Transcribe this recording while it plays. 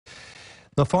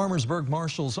The Farmersburg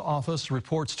Marshal's Office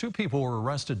reports 2 people were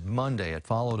arrested Monday. It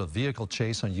followed a vehicle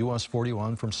chase on US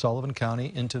 41 from Sullivan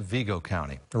County into Vigo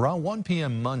County. Around 1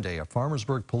 p.m. Monday, a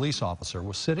Farmersburg police officer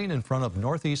was sitting in front of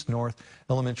Northeast North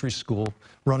Elementary School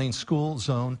running school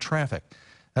zone traffic.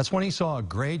 That's when he saw a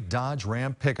gray Dodge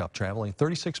Ram pickup traveling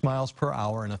 36 miles per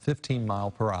hour in a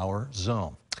 15-mile-per-hour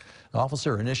zone. The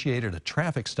officer initiated a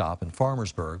traffic stop in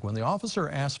Farmersburg. When the officer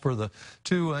asked for the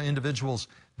 2 individuals'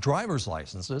 driver's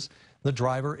licenses, the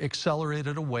driver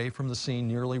accelerated away from the scene,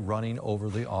 nearly running over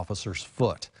the officer's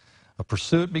foot. A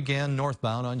pursuit began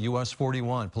northbound on US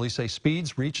 41. Police say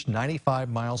speeds reached 95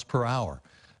 miles per hour.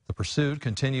 The pursuit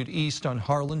continued east on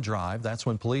Harlan Drive. That's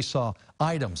when police saw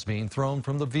items being thrown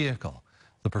from the vehicle.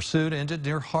 The pursuit ended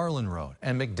near Harlan Road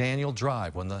and McDaniel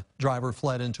Drive when the driver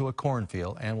fled into a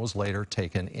cornfield and was later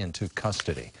taken into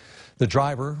custody. The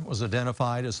driver was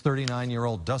identified as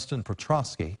 39-year-old Dustin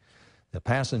Petrosky. The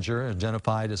passenger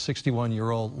identified as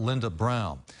 61-year-old Linda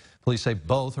Brown. Police say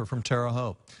both are from Terre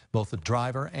Haute. Both the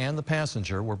driver and the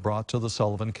passenger were brought to the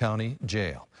Sullivan County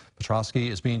Jail. Petrosky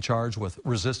is being charged with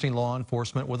resisting law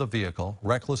enforcement with a vehicle,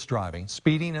 reckless driving,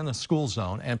 speeding in a school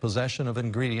zone, and possession of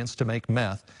ingredients to make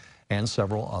meth, and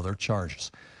several other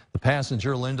charges. The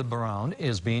passenger, Linda Brown,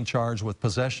 is being charged with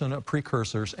possession of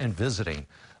precursors and visiting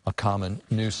a common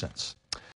nuisance.